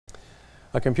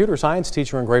A computer science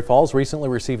teacher in Great Falls recently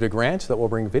received a grant that will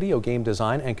bring video game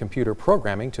design and computer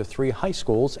programming to 3 high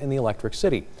schools in the Electric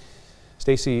City.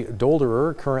 Stacy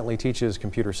Dolderer currently teaches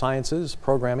computer sciences,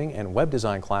 programming, and web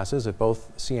design classes at both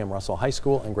C.M. Russell High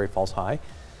School and Great Falls High.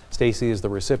 Stacy is the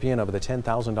recipient of the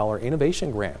 $10,000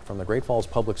 innovation grant from the Great Falls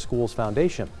Public Schools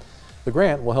Foundation. The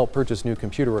grant will help purchase new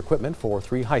computer equipment for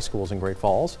 3 high schools in Great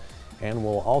Falls and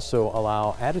will also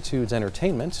allow Attitudes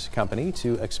Entertainment Company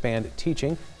to expand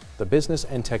teaching the business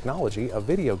and technology of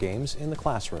video games in the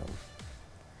classroom.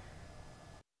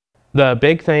 The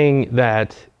big thing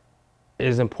that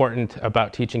is important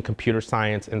about teaching computer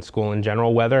science in school in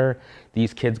general, whether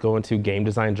these kids go into game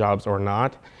design jobs or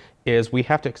not, is we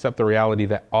have to accept the reality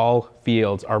that all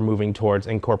fields are moving towards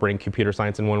incorporating computer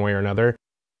science in one way or another.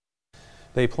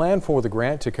 They plan for the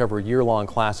grant to cover year-long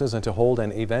classes and to hold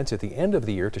an event at the end of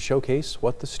the year to showcase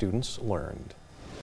what the students learned.